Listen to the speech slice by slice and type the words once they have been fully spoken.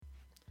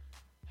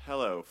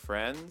Hello,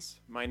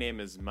 friends. My name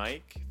is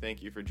Mike.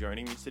 Thank you for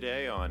joining me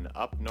today on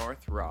Up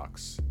North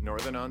Rocks,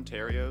 Northern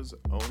Ontario's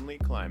only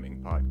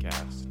climbing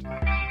podcast.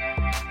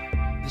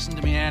 Listen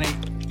to me, Annie.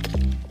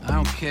 I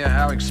don't care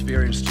how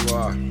experienced you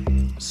are.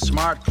 A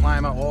smart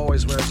climber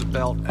always wears a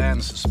belt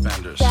and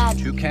suspenders. Dad.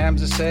 2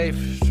 cams are safe,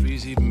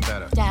 3's even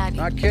better. Dad.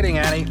 Not kidding,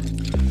 Annie.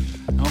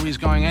 Nobody's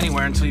going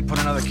anywhere until you put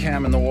another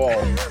cam in the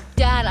wall.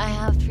 Dad, I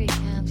have 3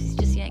 cams. He's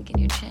just yanking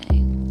your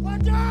chain.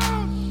 Watch out!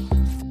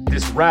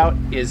 This route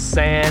is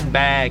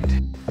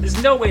sandbagged.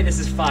 There's no way this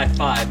is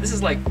 5.5. This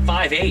is like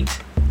 5.8.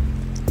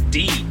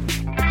 D.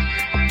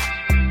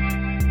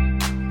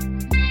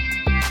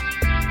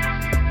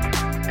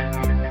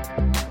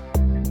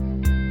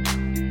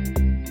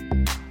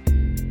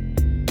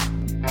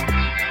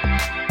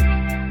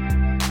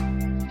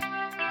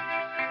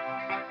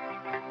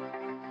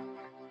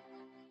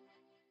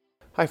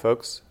 Hi,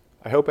 folks.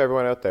 I hope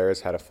everyone out there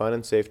has had a fun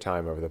and safe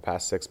time over the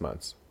past 6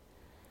 months.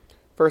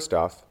 First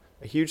off,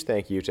 a huge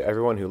thank you to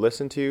everyone who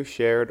listened to,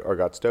 shared, or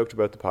got stoked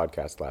about the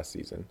podcast last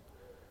season.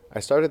 I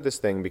started this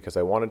thing because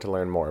I wanted to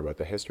learn more about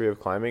the history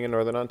of climbing in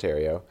Northern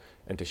Ontario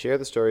and to share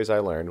the stories I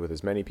learned with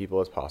as many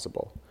people as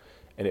possible.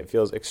 And it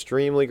feels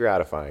extremely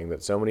gratifying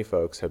that so many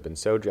folks have been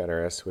so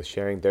generous with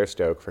sharing their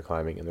stoke for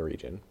climbing in the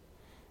region.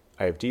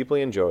 I have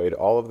deeply enjoyed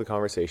all of the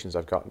conversations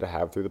I've gotten to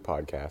have through the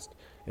podcast,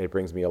 and it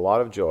brings me a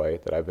lot of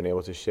joy that I've been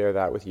able to share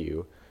that with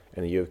you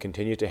and that you have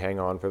continued to hang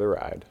on for the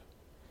ride.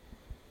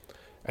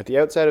 At the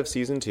outset of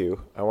Season 2,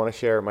 I want to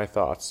share my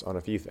thoughts on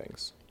a few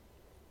things.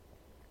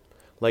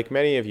 Like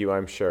many of you,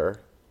 I'm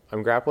sure,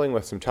 I'm grappling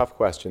with some tough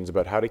questions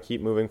about how to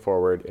keep moving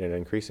forward in an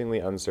increasingly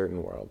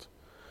uncertain world.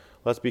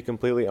 Let's be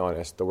completely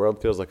honest, the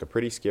world feels like a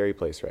pretty scary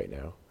place right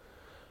now.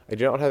 I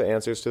do not have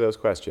answers to those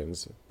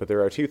questions, but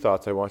there are 2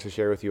 thoughts I want to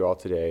share with you all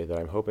today that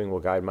I'm hoping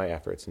will guide my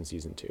efforts in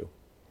Season 2.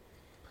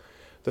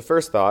 The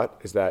first thought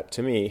is that,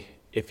 to me,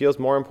 it feels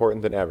more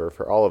important than ever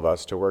for all of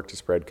us to work to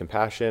spread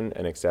compassion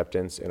and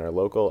acceptance in our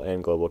local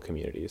and global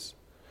communities.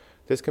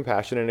 This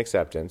compassion and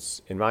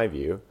acceptance, in my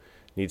view,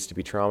 needs to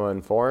be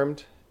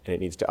trauma-informed, and it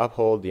needs to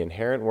uphold the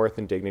inherent worth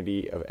and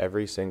dignity of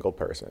every single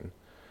person,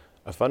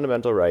 a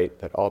fundamental right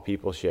that all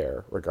people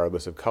share,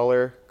 regardless of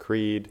color,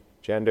 creed,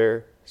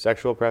 gender,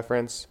 sexual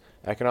preference,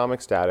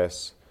 economic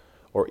status,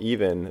 or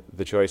even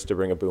the choice to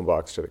bring a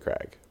boombox to the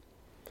crag.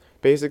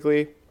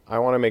 Basically, I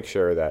want to make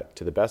sure that,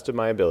 to the best of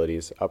my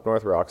abilities, Up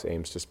North Rocks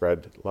aims to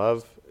spread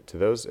love to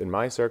those in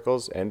my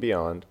circles and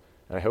beyond,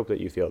 and I hope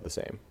that you feel the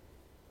same.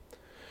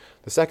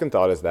 The second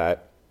thought is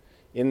that,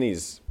 in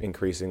these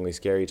increasingly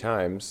scary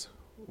times,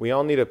 we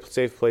all need a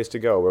safe place to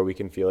go where we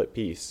can feel at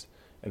peace,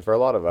 and for a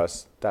lot of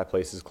us, that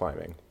place is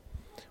climbing.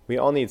 We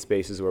all need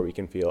spaces where we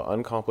can feel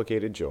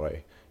uncomplicated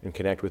joy and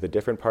connect with a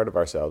different part of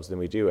ourselves than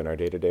we do in our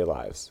day-to-day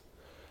lives.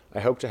 I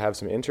hope to have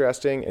some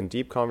interesting and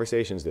deep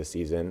conversations this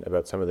season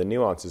about some of the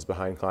nuances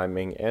behind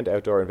climbing and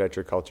outdoor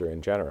adventure culture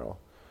in general.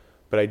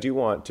 But I do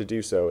want to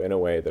do so in a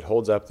way that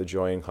holds up the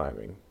joy in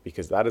climbing,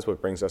 because that is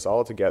what brings us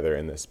all together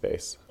in this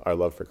space, our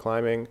love for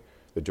climbing,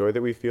 the joy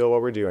that we feel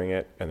while we're doing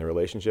it, and the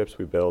relationships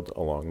we build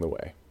along the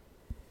way.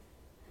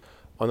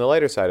 On the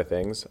lighter side of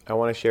things, I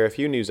want to share a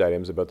few news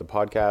items about the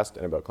podcast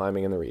and about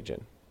climbing in the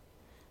region.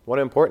 One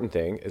important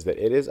thing is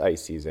that it is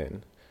ice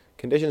season.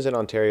 Conditions in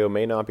Ontario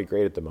may not be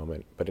great at the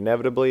moment, but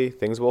inevitably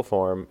things will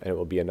form and it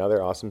will be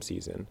another awesome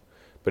season.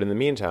 But in the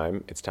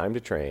meantime, it's time to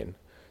train.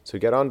 So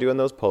get on doing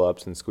those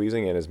pull-ups and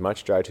squeezing in as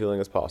much dry tooling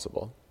as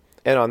possible.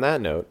 And on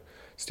that note,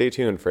 stay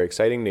tuned for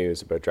exciting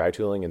news about dry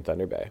tooling in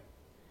Thunder Bay.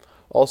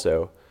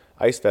 Also,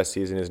 Ice Fest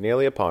season is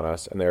nearly upon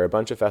us, and there are a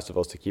bunch of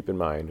festivals to keep in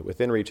mind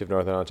within reach of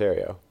Northern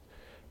Ontario.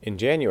 In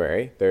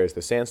January, there is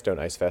the Sandstone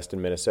Ice Fest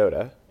in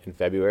Minnesota. In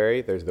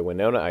February, there's the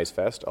Winona Ice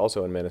Fest,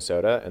 also in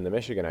Minnesota, and the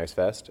Michigan Ice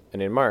Fest.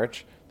 And in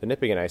March, the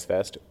Nipigon Ice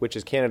Fest, which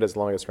is Canada's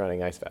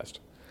longest-running ice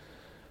fest.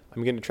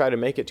 I'm going to try to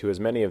make it to as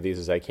many of these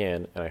as I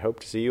can, and I hope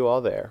to see you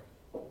all there.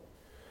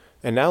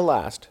 And now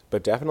last,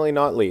 but definitely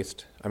not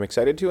least, I'm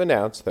excited to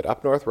announce that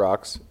Up North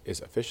Rocks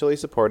is officially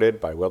supported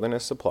by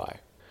Wilderness Supply.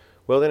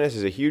 Wilderness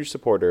is a huge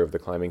supporter of the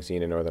climbing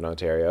scene in Northern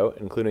Ontario,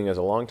 including as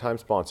a longtime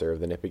sponsor of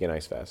the Nipigon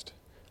Ice Fest.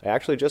 I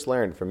actually just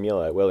learned from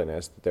Mila at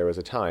Wilderness that there was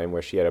a time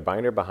where she had a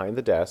binder behind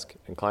the desk,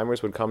 and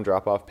climbers would come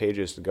drop off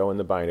pages to go in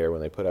the binder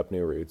when they put up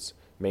new routes,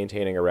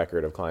 maintaining a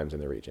record of climbs in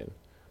the region.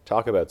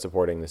 Talk about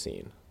supporting the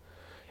scene.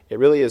 It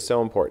really is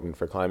so important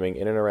for climbing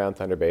in and around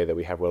Thunder Bay that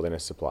we have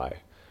Wilderness Supply.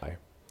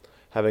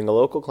 Having a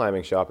local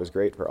climbing shop is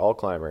great for all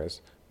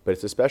climbers, but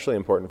it's especially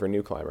important for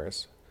new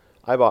climbers.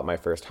 I bought my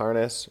first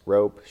harness,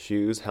 rope,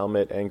 shoes,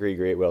 helmet, and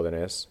gree at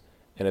Wilderness,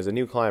 and as a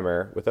new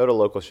climber, without a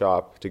local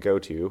shop to go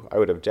to, I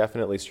would have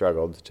definitely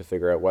struggled to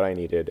figure out what I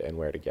needed and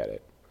where to get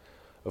it.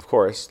 Of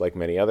course, like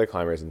many other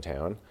climbers in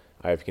town,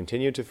 I have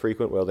continued to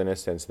frequent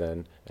Wilderness since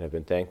then and have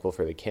been thankful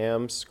for the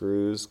cams,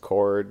 screws,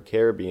 cord,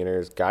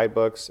 carabiners,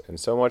 guidebooks, and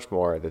so much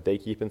more that they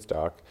keep in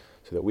stock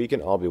so that we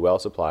can all be well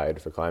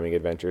supplied for climbing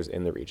adventures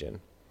in the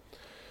region.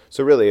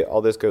 So really,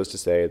 all this goes to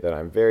say that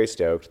I'm very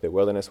stoked that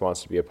Wilderness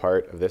wants to be a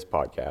part of this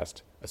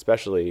podcast,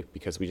 especially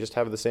because we just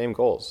have the same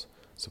goals,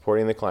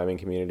 supporting the climbing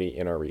community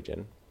in our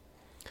region.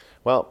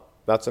 Well,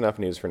 that's enough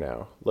news for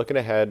now. Looking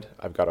ahead,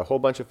 I've got a whole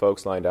bunch of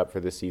folks lined up for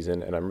this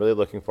season, and I'm really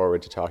looking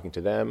forward to talking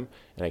to them,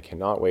 and I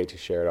cannot wait to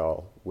share it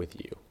all with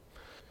you.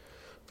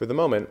 For the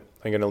moment,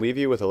 I'm going to leave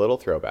you with a little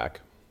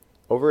throwback.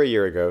 Over a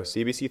year ago,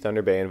 CBC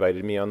Thunder Bay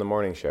invited me on the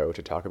morning show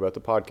to talk about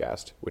the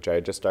podcast, which I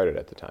had just started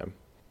at the time.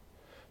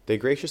 They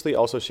graciously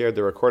also shared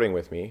the recording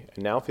with me,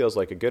 and now feels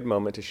like a good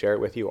moment to share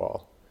it with you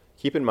all.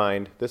 Keep in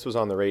mind, this was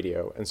on the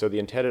radio, and so the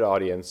intended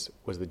audience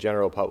was the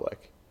general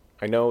public.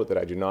 I know that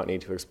I do not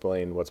need to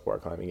explain what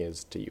sport climbing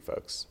is to you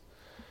folks.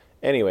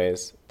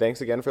 Anyways, thanks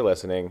again for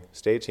listening,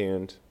 stay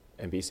tuned,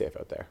 and be safe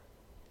out there.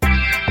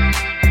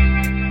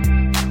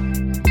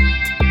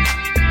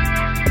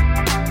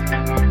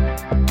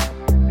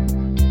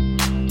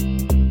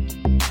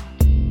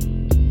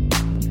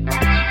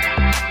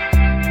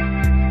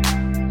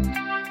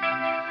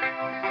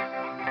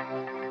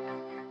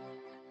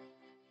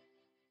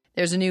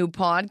 There's a new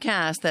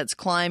podcast that's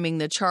climbing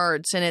the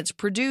charts, and it's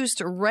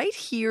produced right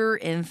here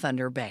in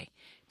Thunder Bay.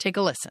 Take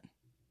a listen.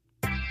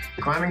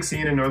 The climbing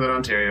scene in Northern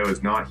Ontario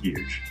is not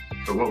huge,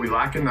 but what we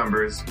lack in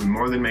numbers, we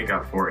more than make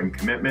up for in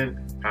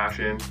commitment,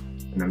 passion,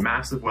 and the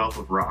massive wealth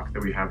of rock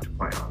that we have to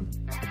play on.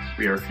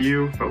 We are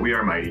few, but we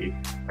are mighty.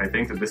 I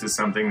think that this is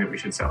something that we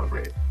should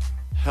celebrate.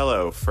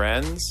 Hello,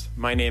 friends.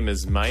 My name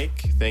is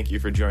Mike. Thank you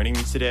for joining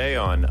me today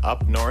on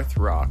Up North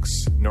Rocks,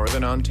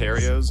 Northern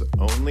Ontario's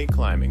only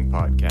climbing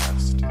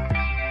podcast.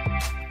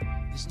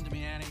 Listen to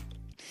me, Annie.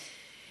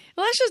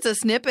 Well, that's just a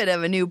snippet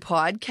of a new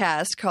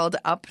podcast called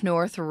Up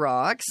North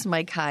Rocks.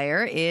 Mike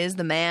Heyer is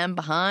the man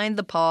behind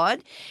the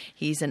pod.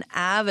 He's an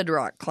avid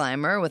rock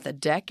climber with a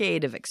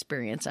decade of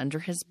experience under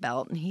his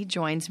belt, and he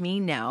joins me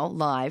now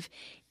live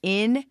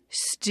in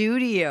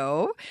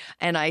studio.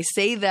 And I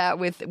say that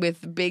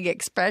with big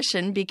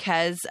expression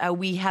because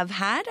we have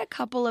had a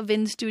couple of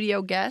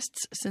in-studio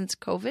guests since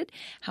COVID.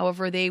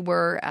 However, they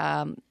were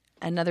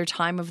another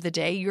time of the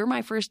day. You're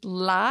my first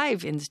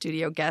live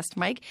in-studio guest,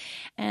 Mike,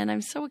 and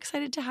I'm so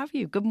excited to have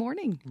you. Good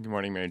morning. Good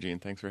morning, Mary Jean.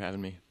 Thanks for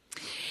having me.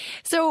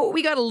 So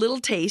we got a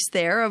little taste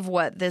there of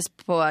what this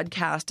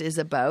podcast is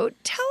about.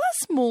 Tell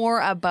us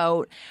more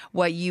about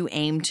what you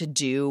aim to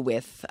do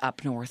with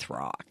Up North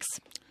Rocks.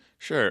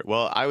 Sure.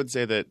 Well, I would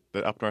say that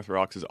Up North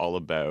Rocks is all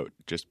about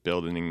just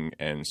building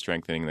and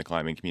strengthening the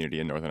climbing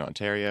community in Northern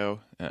Ontario.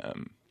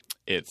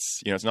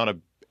 It's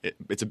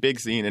a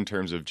big scene in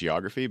terms of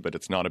geography, but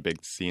it's not a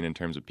big scene in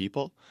terms of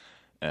people.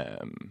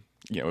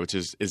 Which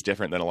is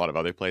different than a lot of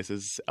other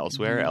places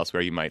elsewhere. Mm-hmm.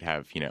 Elsewhere, you might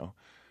have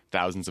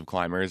thousands of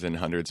climbers and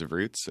hundreds of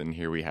routes, and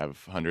here we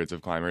have hundreds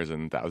of climbers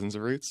and thousands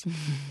of routes,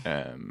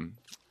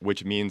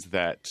 which means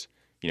that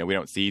we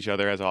don't see each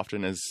other as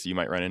often as you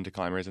might run into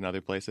climbers in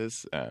other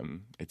places.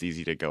 It's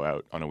easy to go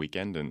out on a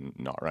weekend and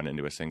not run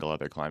into a single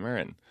other climber.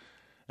 And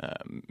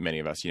many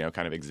of us,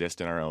 kind of exist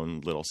in our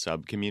own little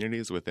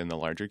sub-communities within the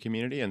larger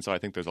community. And so I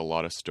think there's a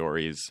lot of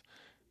stories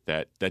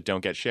that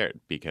don't get shared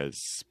because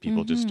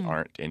people just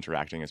aren't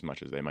interacting as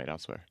much as they might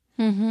elsewhere.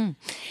 Mm-hmm.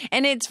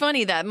 And it's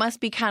funny, that must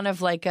be kind of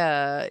like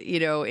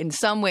in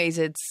some ways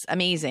it's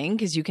amazing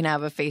because you can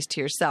have a face to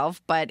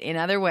yourself, but in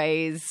other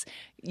ways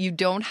you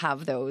don't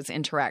have those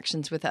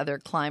interactions with other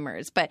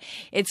climbers. But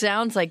it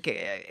sounds like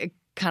a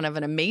kind of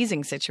an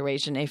amazing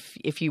situation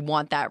if you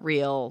want that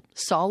real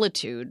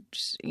solitude,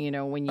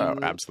 when you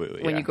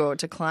absolutely, when you go out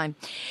to climb.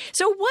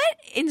 So what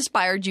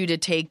inspired you to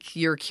take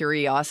your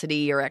curiosity,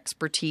 your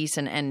expertise,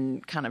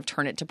 and kind of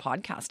turn it to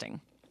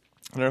podcasting?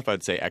 I don't know if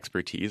I'd say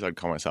expertise. I'd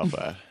call myself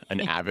an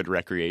avid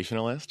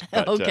recreationalist.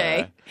 But,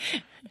 okay.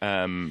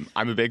 I'm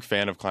a big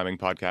fan of climbing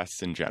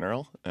podcasts in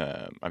general.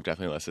 I've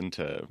definitely listened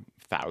to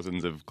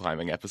thousands of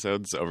climbing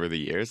episodes over the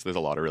years. There's a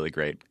lot of really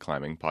great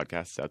climbing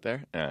podcasts out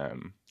there.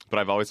 But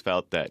I've always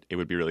felt that it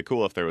would be really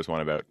cool if there was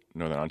one about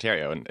Northern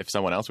Ontario. And if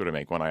someone else were to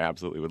make one, I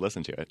absolutely would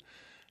listen to it.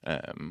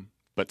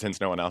 But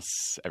since no one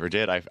else ever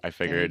did, I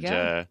figured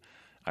I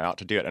ought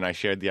to do it. And I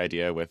shared the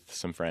idea with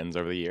some friends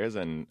over the years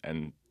and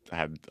I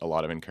had a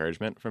lot of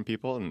encouragement from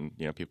people and,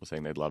 people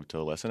saying they'd love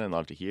to listen and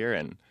love to hear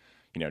and,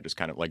 just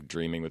kind of like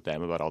dreaming with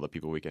them about all the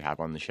people we could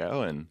have on the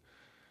show. And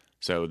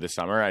so this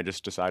summer I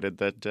just decided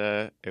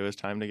that it was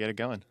time to get it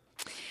going.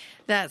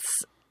 That's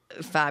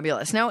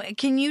fabulous. Now,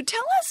 can you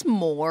tell us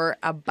more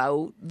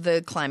about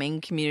the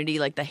climbing community,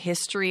 like the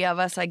history of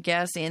us, I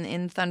guess,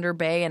 in Thunder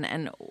Bay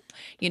and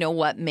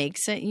what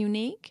makes it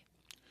unique?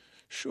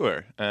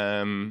 Sure.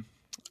 Climbing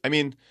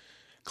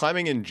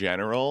in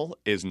general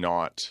is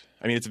not...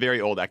 it's a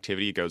very old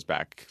activity. It goes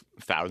back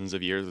thousands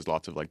of years. There's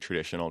lots of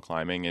traditional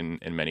climbing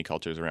in many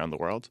cultures around the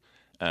world.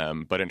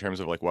 But in terms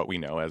of what we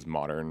know as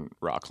modern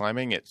rock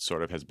climbing, it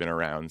sort of has been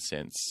around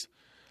since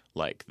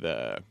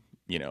the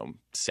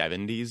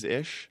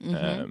 70s-ish.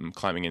 Mm-hmm.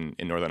 Climbing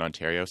in Northern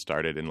Ontario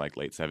started in late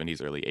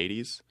 70s, early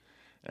 80s.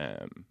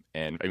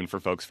 And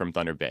for folks from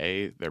Thunder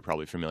Bay, they're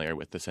probably familiar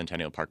with the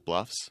Centennial Park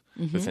Bluffs.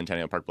 Mm-hmm. The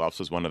Centennial Park Bluffs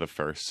was one of the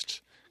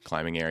first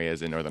climbing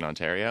areas in Northern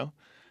Ontario.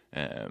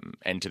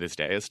 And to this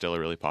day is still a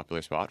really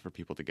popular spot for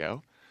people to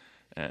go.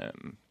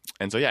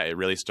 And so, it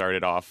really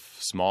started off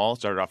small,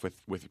 started off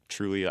with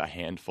truly a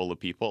handful of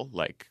people,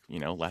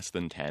 less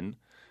than 10.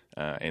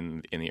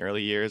 in the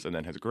early years, and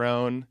then has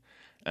grown.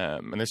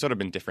 And there's sort of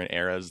been different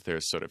eras.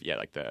 There's sort of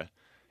like the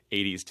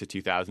 80s to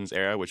 2000s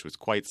era, which was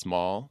quite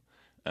small.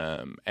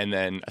 And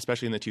then,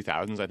 especially in the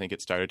 2000s, I think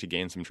it started to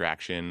gain some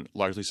traction,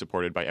 largely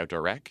supported by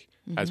Outdoor Rec,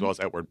 as well as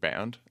Outward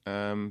Bound,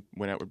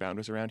 when Outward Bound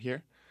was around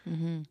here.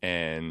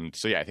 And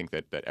so, I think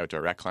that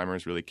Outdoor Rec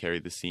climbers really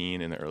carried the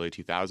scene in the early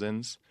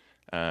 2000s.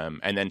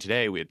 And then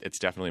today, it's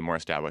definitely more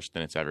established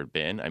than it's ever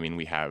been. I mean,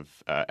 we have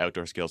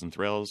Outdoor Skills and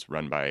Thrills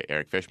run by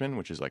Eric Fishman,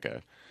 which is like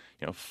a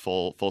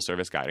full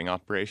service guiding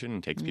operation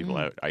and takes people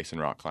out ice and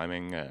rock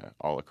climbing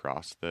all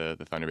across the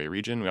Thunder Bay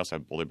region. We also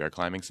have Boulder Bear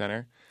Climbing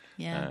Center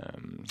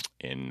in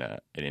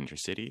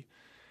Intercity.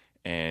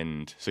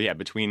 And so,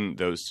 between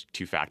those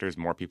two factors,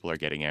 more people are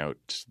getting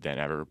out than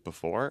ever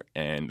before.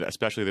 And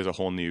especially there's a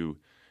whole new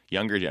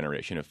younger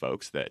generation of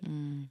folks that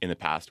in the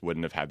past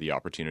wouldn't have had the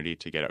opportunity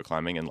to get out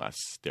climbing unless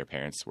their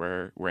parents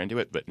were into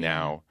it. But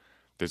now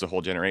there's a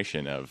whole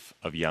generation of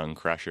young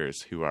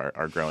crushers who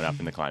are growing up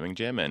in the climbing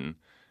gym. And,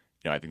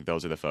 I think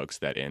those are the folks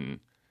that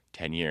in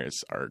 10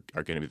 years are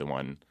going to be the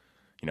one,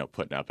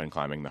 putting up and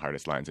climbing the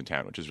hardest lines in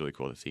town, which is really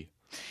cool to see.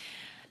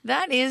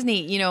 That is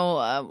neat.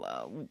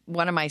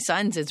 One of my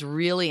sons is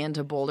really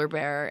into Boulder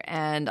Bear,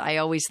 and I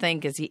always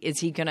think, is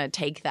he going to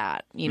take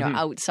that,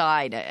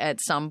 outside at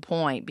some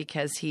point,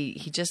 because he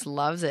just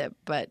loves it.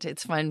 But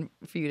it's fun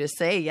for you to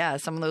say,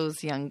 some of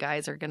those young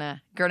guys are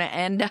gonna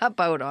end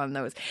up out on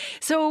those.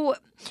 So,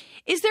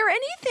 is there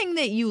anything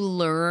that you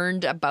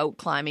learned about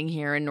climbing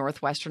here in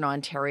Northwestern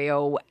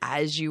Ontario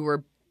as you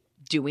were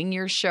doing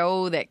your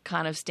show that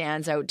kind of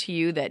stands out to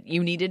you that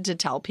you needed to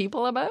tell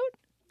people about?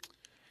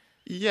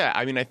 Yeah,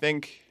 I mean, I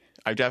think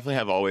I definitely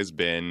have always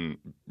been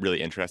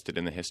really interested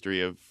in the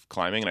history of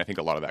climbing, and I think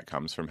a lot of that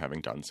comes from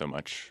having done so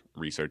much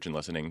research and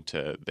listening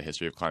to the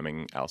history of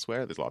climbing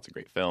elsewhere. There's lots of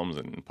great films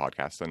and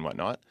podcasts and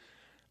whatnot.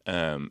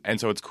 And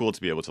so it's cool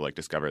to be able to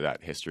discover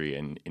that history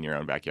in your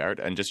own backyard.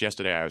 And just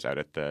yesterday I was out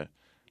at the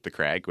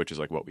Crag, which is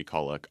what we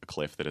call a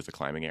cliff that is a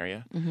climbing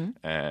area.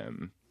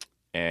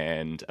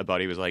 And a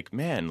buddy was like,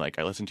 man,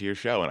 I listened to your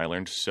show and I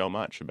learned so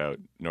much about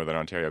Northern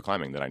Ontario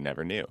climbing that I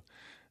never knew.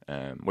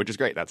 Which is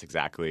great. That's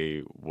exactly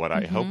what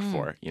I hoped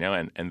for,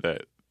 and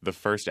the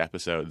first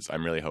episodes,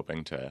 I'm really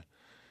hoping to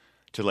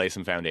lay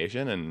some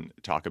foundation and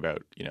talk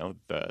about,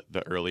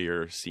 the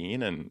earlier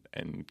scene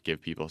and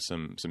give people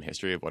some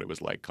history of what it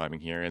was like climbing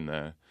here in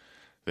the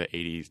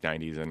 80s,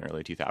 90s, and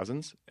early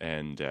 2000s.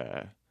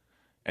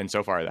 And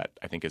so far that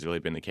I think has really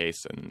been the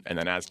case. And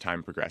then as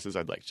time progresses,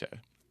 I'd like to,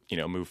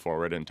 move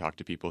forward and talk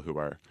to people who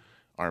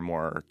are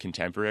more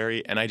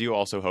contemporary. And I do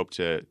also hope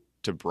to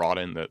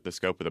broaden the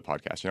scope of the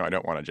podcast. I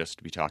don't want to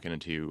just be talking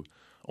to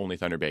only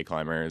Thunder Bay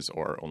climbers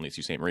or only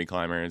Sault Ste. Marie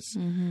climbers.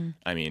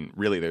 I mean,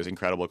 really, there's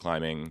incredible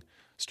climbing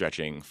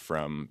stretching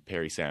from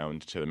Parry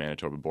Sound to the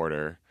Manitoba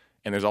border.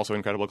 And there's also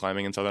incredible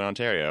climbing in Southern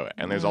Ontario.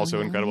 And there's also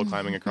incredible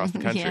climbing across the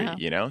country,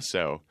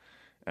 So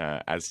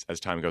as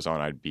time goes on,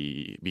 I'd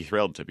be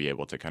thrilled to be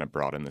able to kind of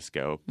broaden the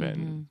scope.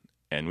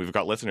 And we've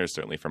got listeners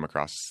certainly from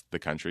across the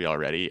country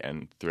already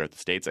and throughout the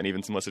States and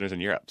even some listeners in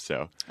Europe.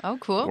 So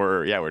cool.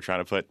 We're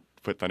trying to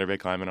put Thunder Bay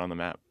climbing on the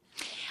map.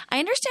 I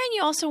understand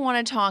you also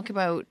want to talk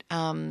about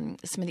some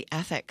of the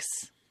ethics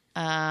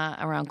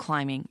around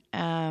climbing.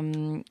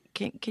 Can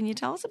you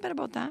tell us a bit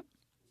about that?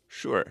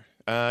 Sure.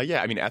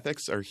 I mean,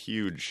 ethics are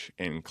huge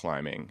in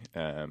climbing.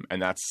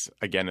 And that's,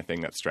 again, a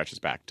thing that stretches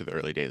back to the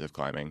early days of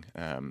climbing.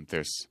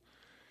 There's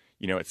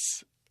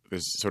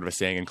sort of a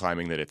saying in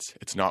climbing that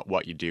it's not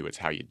what you do, it's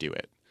how you do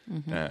it.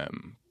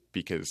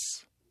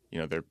 Because,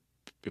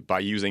 by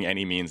using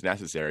any means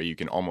necessary, you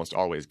can almost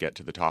always get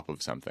to the top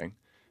of something.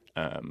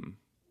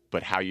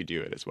 But how you do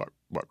it is what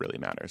really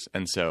matters.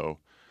 And so,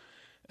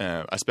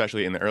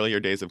 especially in the earlier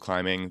days of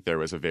climbing, there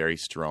was a very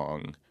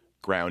strong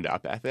ground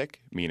up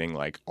ethic, meaning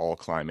all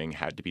climbing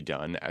had to be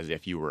done as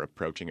if you were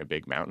approaching a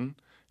big mountain.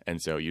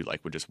 And so you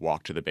would just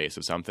walk to the base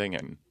of something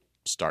and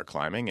start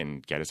climbing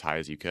and get as high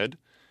as you could.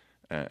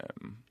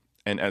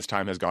 And as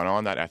time has gone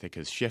on, that ethic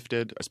has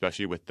shifted,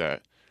 especially with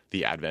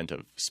the advent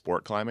of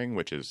sport climbing,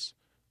 which is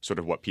sort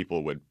of what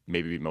people would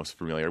maybe be most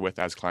familiar with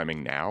as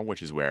climbing now,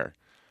 which is where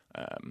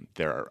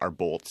there are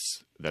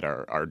bolts that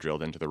are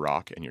drilled into the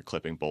rock and you're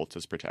clipping bolts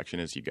as protection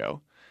as you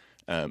go.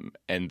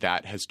 And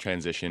that has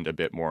transitioned a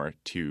bit more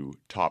to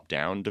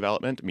top-down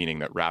development, meaning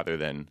that rather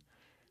than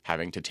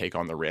having to take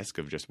on the risk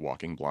of just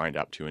walking blind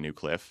up to a new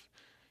cliff,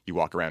 you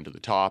walk around to the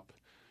top,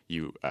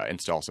 you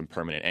install some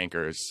permanent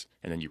anchors,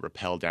 and then you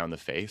rappel down the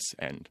face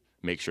and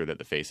make sure that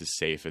the face is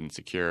safe and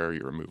secure.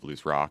 You remove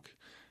loose rock,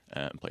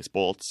 place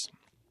bolts.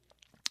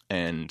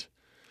 And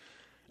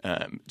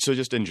so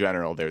just in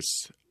general,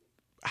 there's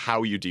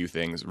how you do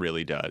things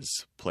really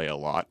does play a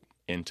lot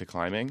into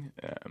climbing.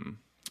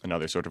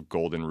 Another sort of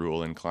golden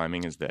rule in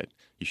climbing is that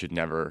you should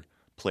never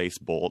place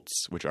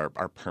bolts, which are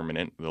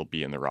permanent. They'll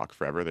be in the rock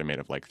forever. They're made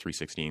of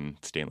 316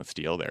 stainless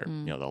steel. They're,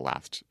 they'll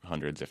last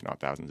hundreds, if not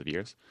thousands of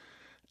years.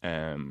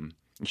 You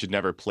should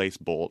never place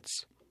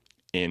bolts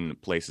in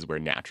places where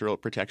natural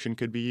protection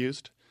could be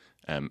used.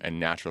 And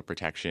natural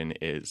protection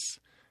is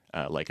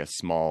like a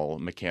small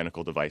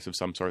mechanical device of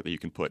some sort that you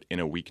can put in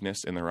a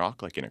weakness in the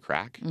rock, like in a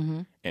crack,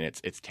 and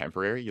it's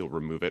temporary. You'll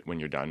remove it when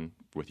you're done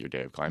with your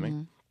day of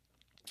climbing.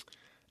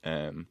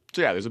 So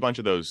yeah, there's a bunch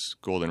of those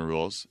golden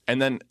rules.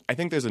 And then I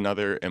think there's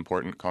another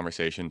important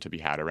conversation to be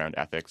had around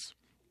ethics,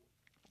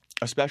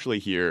 especially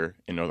here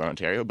in Northern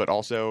Ontario, but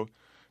also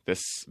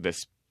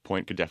this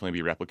point could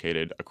definitely be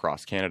replicated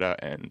across Canada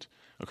and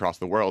across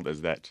the world,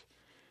 is that,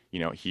 you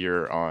know,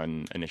 here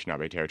on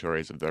Anishinaabe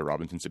territories of the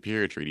Robinson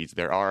Superior Treaties,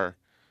 there are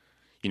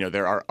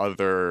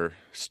other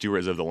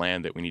stewards of the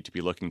land that we need to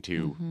be looking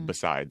to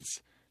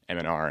besides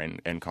MNR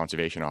and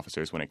conservation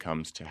officers when it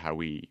comes to how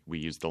we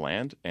use the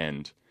land.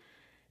 And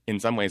in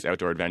some ways,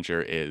 outdoor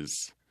adventure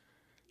is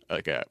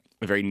like a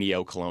very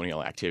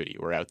neo-colonial activity.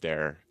 We're out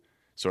there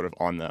sort of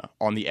on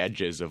the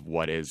edges of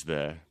what is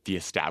the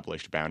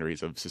established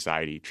boundaries of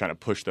society, trying to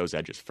push those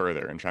edges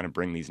further and trying to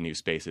bring these new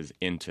spaces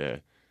into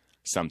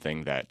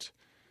something that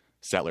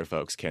settler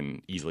folks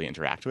can easily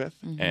interact with.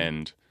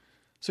 And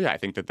so, yeah, I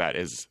think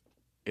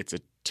it's a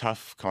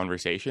tough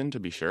conversation, to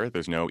be sure.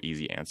 There's no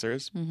easy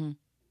answers,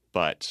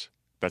 but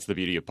that's the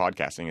beauty of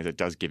podcasting, is it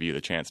does give you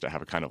the chance to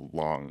have a kind of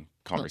long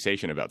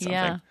conversation about something.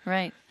 Yeah,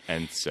 right.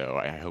 And so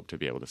I hope to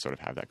be able to sort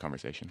of have that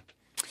conversation.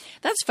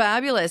 That's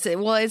fabulous.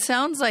 It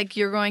sounds like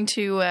you're going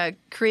to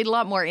create a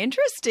lot more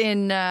interest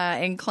in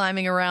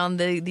climbing around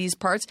these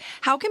parts.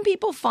 How can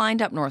people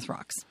find Up North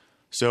Rocks?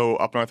 So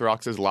Up North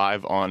Rocks is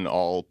live on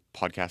all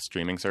podcast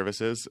streaming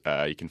services.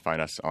 You can find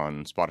us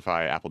on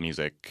Spotify, Apple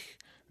Music,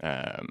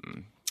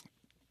 Samsung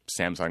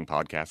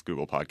Podcasts,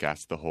 Google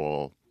Podcasts, the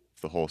whole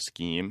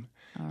scheme.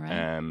 All right.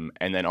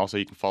 And then also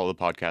you can follow the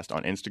podcast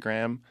on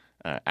Instagram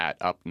at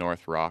Up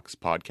North Rocks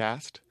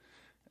Podcast.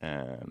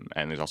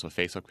 And there's also a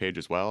Facebook page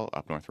as well,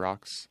 Up North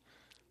Rocks.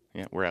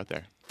 Yeah, we're out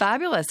there.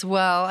 Fabulous.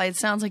 Well, it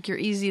sounds like you're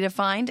easy to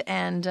find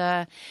and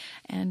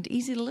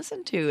easy to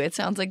listen to. It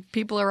sounds like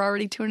people are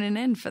already tuning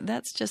in.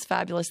 That's just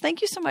fabulous.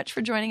 Thank you so much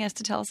for joining us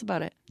to tell us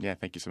about it. Yeah,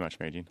 thank you so much,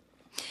 Mary Jean.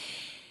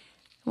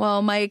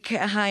 Well, Mike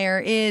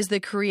Heyer is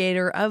the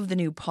creator of the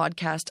new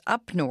podcast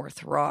Up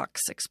North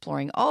Rocks,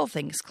 exploring all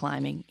things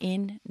climbing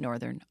in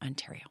Northern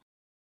Ontario.